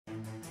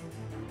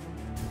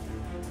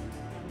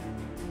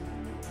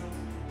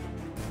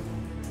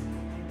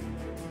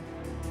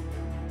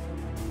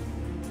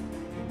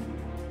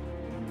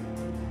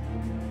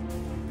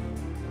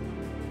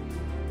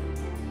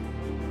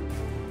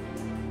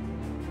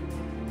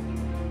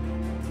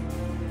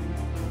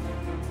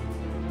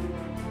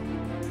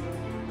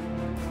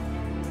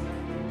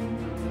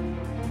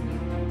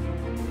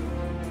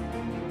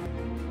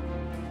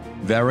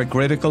Very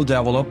critical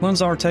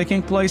developments are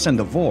taking place in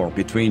the war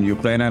between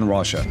Ukraine and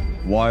Russia.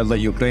 While the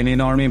Ukrainian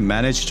army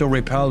managed to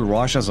repel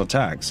Russia's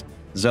attacks,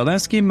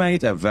 Zelensky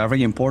made a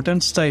very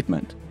important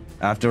statement.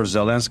 After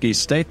Zelensky's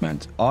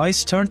statement,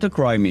 eyes turned to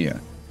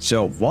Crimea.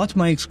 So what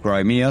makes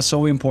Crimea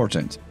so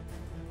important?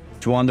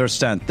 To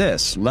understand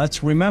this,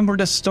 let's remember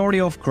the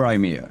story of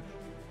Crimea.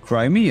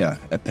 Crimea,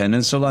 a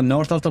peninsula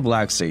north of the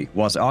Black Sea,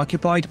 was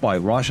occupied by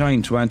Russia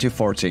in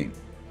 2014.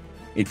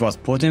 It was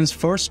Putin's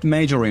first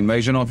major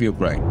invasion of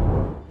Ukraine.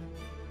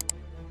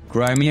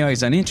 Crimea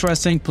is an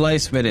interesting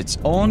place with its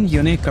own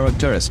unique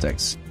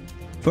characteristics.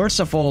 First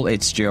of all,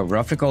 its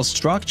geographical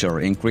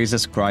structure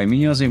increases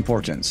Crimea's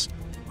importance.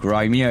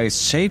 Crimea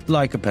is shaped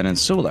like a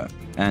peninsula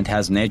and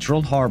has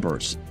natural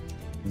harbors.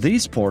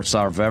 These ports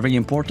are very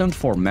important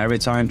for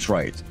maritime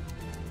trade.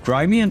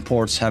 Crimean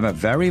ports have a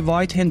very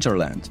wide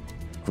hinterland.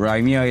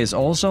 Crimea is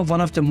also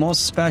one of the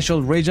most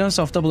special regions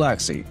of the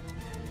Black Sea.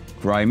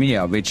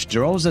 Crimea, which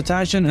draws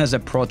attention as a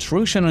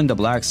protrusion in the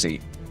Black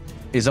Sea,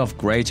 is of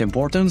great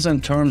importance in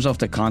terms of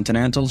the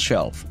continental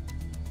shelf.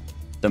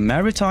 The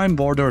maritime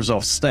borders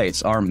of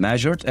states are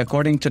measured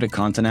according to the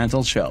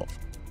continental shelf.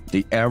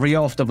 The area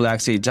of the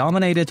Black Sea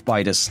dominated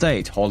by the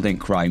state holding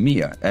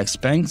Crimea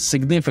expands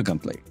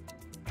significantly.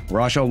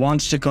 Russia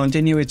wants to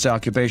continue its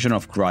occupation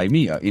of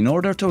Crimea in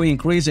order to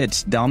increase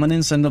its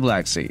dominance in the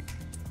Black Sea,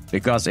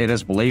 because it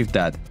is believed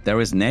that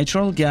there is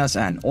natural gas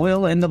and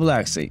oil in the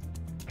Black Sea.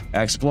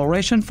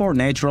 Exploration for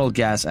natural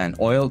gas and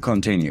oil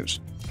continues.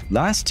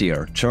 Last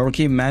year,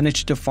 Turkey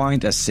managed to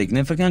find a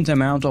significant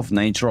amount of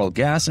natural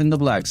gas in the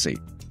Black Sea.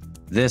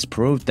 This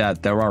proved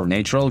that there are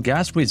natural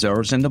gas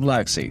reserves in the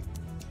Black Sea.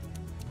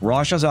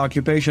 Russia's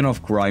occupation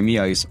of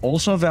Crimea is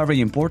also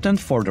very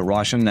important for the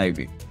Russian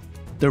Navy.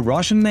 The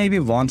Russian Navy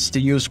wants to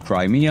use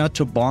Crimea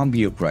to bomb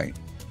Ukraine.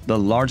 The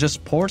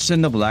largest ports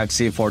in the Black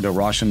Sea for the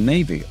Russian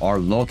Navy are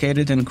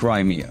located in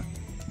Crimea.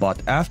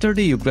 But after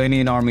the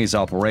Ukrainian army's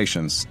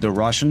operations, the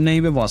Russian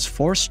Navy was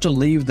forced to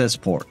leave this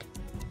port.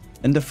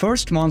 In the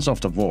first months of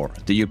the war,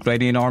 the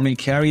Ukrainian army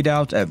carried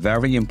out a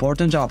very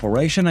important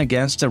operation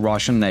against the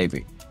Russian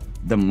Navy.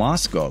 The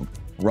Moscow,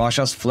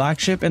 Russia's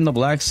flagship in the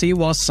Black Sea,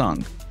 was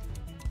sunk.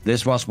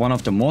 This was one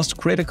of the most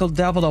critical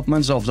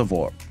developments of the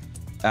war.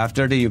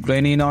 After the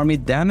Ukrainian army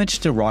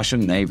damaged the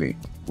Russian Navy,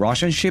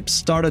 Russian ships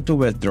started to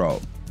withdraw.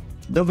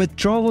 The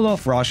withdrawal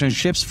of Russian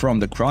ships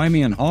from the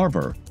Crimean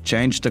harbor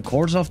changed the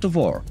course of the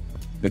war,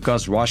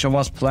 because Russia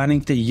was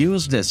planning to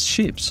use these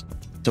ships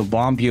to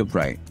bomb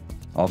Ukraine.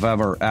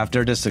 However,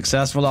 after the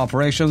successful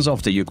operations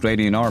of the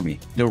Ukrainian army,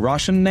 the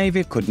Russian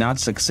Navy could not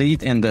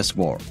succeed in this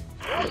war.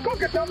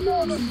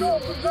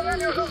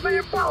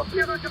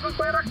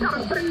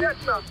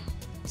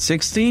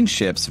 16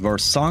 ships were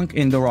sunk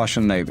in the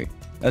Russian Navy.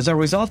 As a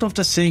result of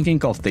the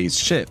sinking of these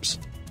ships,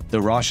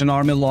 the Russian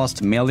army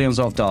lost millions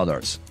of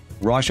dollars.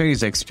 Russia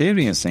is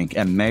experiencing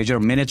a major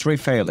military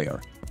failure.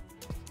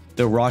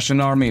 The Russian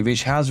army,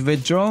 which has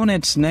withdrawn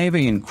its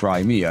navy in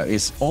Crimea,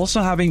 is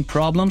also having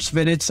problems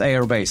with its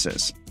air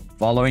bases.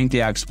 Following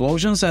the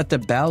explosions at the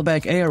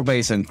Belbek air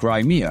base in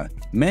Crimea,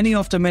 many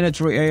of the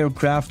military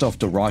aircraft of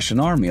the Russian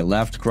army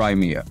left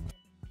Crimea.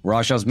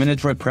 Russia's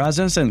military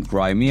presence in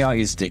Crimea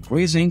is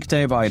decreasing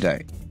day by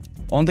day.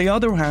 On the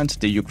other hand,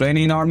 the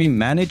Ukrainian army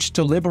managed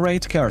to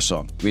liberate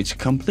Kherson, which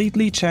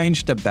completely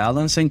changed the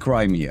balance in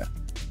Crimea.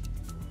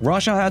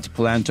 Russia had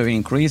planned to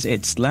increase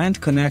its land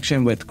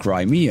connection with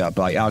Crimea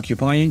by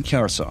occupying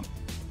Kherson.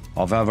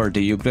 However,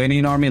 the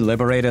Ukrainian army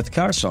liberated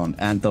Kherson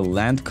and the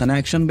land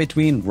connection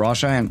between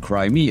Russia and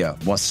Crimea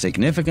was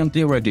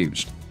significantly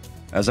reduced.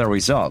 As a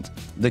result,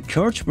 the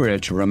Kerch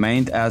Bridge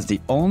remained as the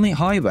only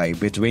highway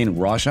between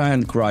Russia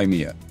and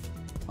Crimea.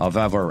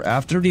 However,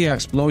 after the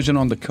explosion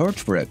on the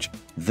Kerch Bridge,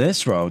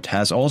 this road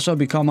has also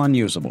become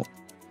unusable.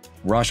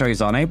 Russia is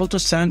unable to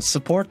send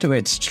support to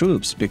its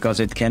troops because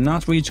it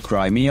cannot reach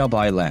Crimea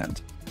by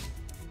land.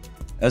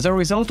 As a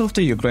result of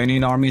the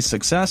Ukrainian army's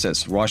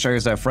successes, Russia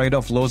is afraid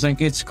of losing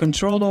its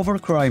control over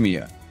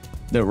Crimea.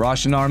 The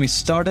Russian army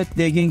started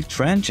digging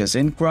trenches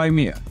in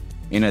Crimea.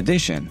 In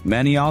addition,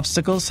 many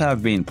obstacles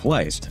have been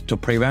placed to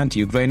prevent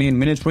Ukrainian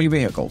military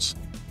vehicles.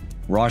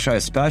 Russia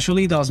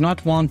especially does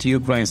not want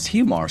Ukraine's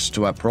HIMARS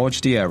to approach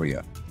the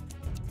area.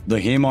 The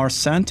HIMARS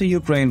sent to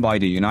Ukraine by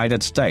the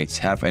United States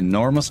have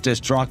enormous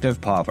destructive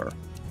power.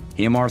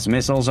 HIMARS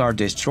missiles are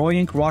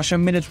destroying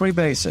Russian military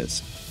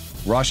bases.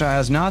 Russia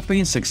has not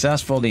been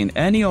successful in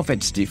any of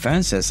its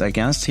defenses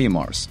against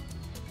HIMARS.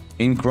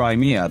 In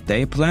Crimea,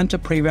 they plan to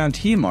prevent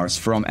HIMARS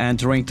from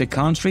entering the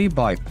country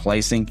by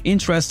placing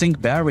interesting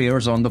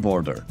barriers on the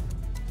border.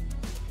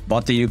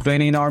 But the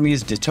Ukrainian army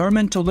is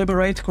determined to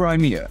liberate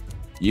Crimea.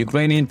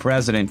 Ukrainian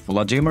President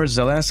Volodymyr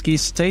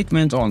Zelensky's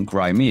statement on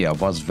Crimea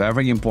was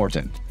very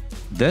important.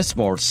 This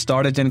war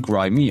started in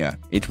Crimea,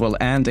 it will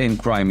end in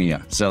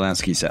Crimea,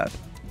 Zelensky said.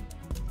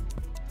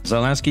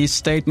 Zelensky's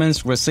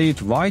statements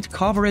received wide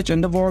coverage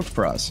in the world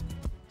press.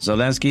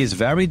 Zelensky is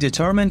very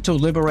determined to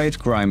liberate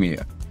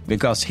Crimea,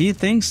 because he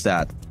thinks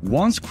that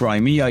once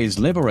Crimea is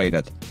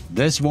liberated,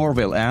 this war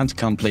will end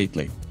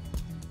completely.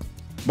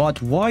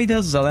 But why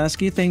does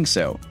Zelensky think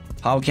so?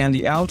 How can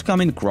the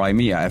outcome in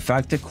Crimea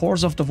affect the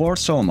course of the war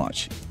so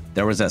much?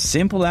 There is a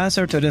simple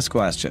answer to this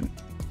question.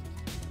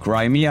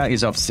 Crimea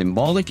is of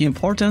symbolic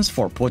importance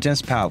for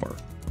Putin's power.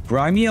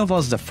 Crimea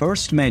was the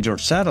first major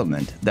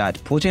settlement that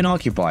Putin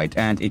occupied,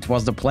 and it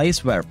was the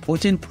place where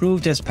Putin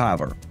proved his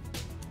power.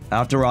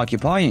 After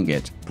occupying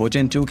it,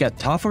 Putin took a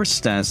tougher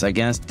stance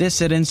against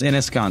dissidents in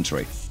his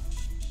country.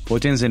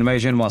 Putin's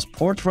invasion was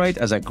portrayed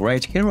as a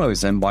great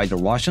heroism by the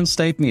Russian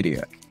state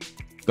media.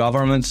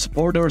 Government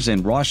supporters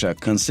in Russia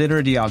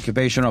consider the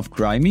occupation of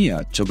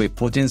Crimea to be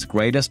Putin's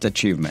greatest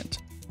achievement.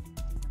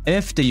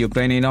 If the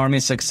Ukrainian army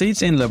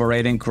succeeds in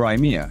liberating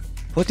Crimea,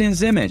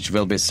 Putin's image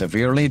will be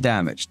severely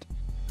damaged.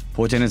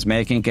 Putin is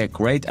making a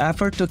great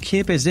effort to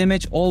keep his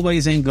image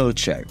always in good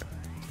shape.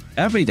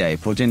 Every day,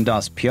 Putin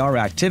does PR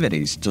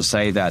activities to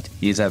say that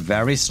he is a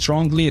very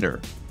strong leader.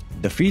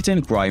 Defeat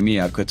in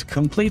Crimea could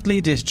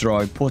completely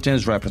destroy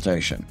Putin's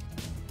reputation.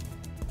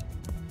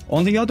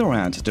 On the other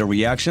hand, the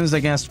reactions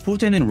against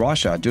Putin in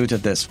Russia due to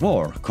this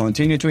war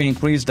continue to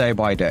increase day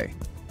by day.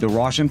 The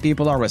Russian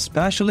people are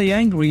especially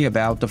angry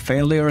about the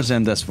failures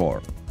in this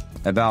war.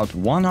 About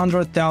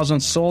 100,000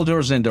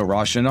 soldiers in the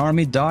Russian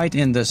army died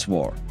in this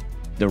war.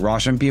 The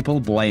Russian people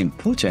blame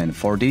Putin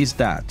for these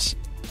deaths.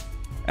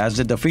 As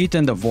the defeat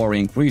in the war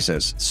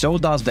increases, so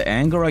does the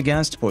anger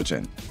against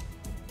Putin.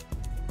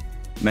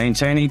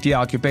 Maintaining the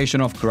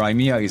occupation of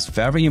Crimea is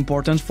very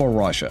important for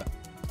Russia.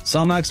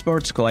 Some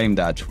experts claim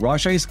that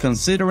Russia is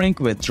considering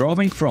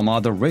withdrawing from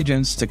other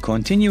regions to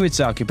continue its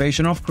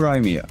occupation of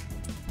Crimea.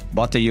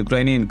 But the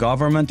Ukrainian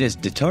government is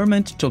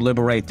determined to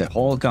liberate the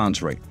whole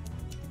country.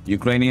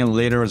 Ukrainian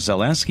leader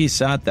Zelensky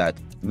said that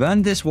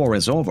when this war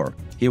is over,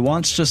 he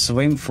wants to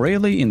swim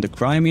freely in the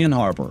Crimean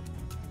harbor.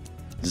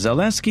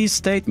 Zelensky's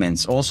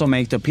statements also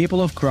make the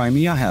people of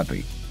Crimea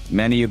happy.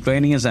 Many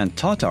Ukrainians and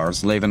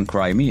Tatars live in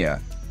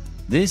Crimea.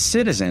 These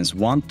citizens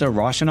want the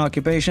Russian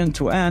occupation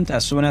to end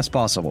as soon as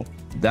possible.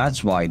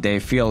 That's why they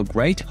feel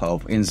great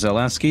hope in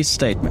Zelensky's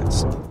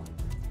statements.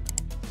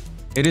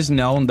 It is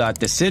known that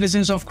the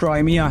citizens of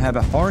Crimea have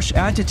a harsh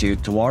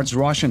attitude towards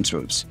Russian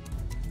troops.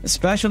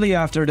 Especially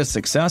after the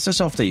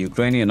successes of the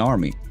Ukrainian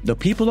army, the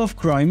people of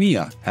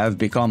Crimea have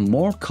become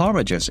more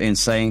courageous in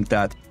saying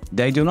that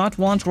they do not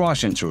want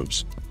Russian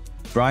troops.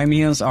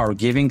 Crimeans are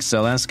giving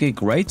Zelensky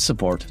great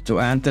support to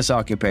end this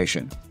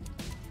occupation.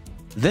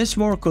 This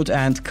war could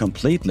end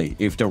completely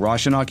if the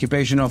Russian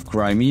occupation of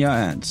Crimea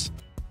ends.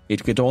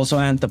 It could also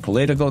end the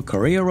political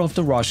career of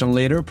the Russian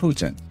leader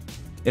Putin.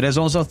 It is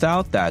also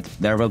thought that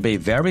there will be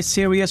very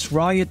serious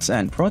riots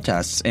and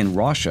protests in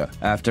Russia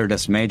after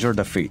this major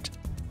defeat.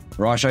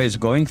 Russia is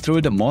going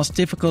through the most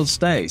difficult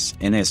days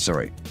in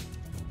history.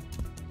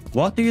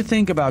 What do you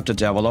think about the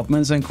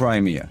developments in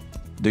Crimea?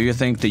 Do you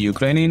think the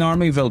Ukrainian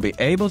army will be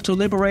able to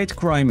liberate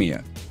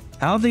Crimea?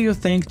 How do you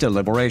think the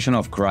liberation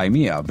of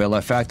Crimea will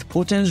affect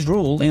Putin's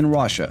rule in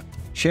Russia?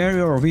 Share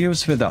your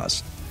views with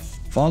us.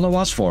 Follow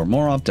us for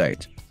more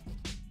updates.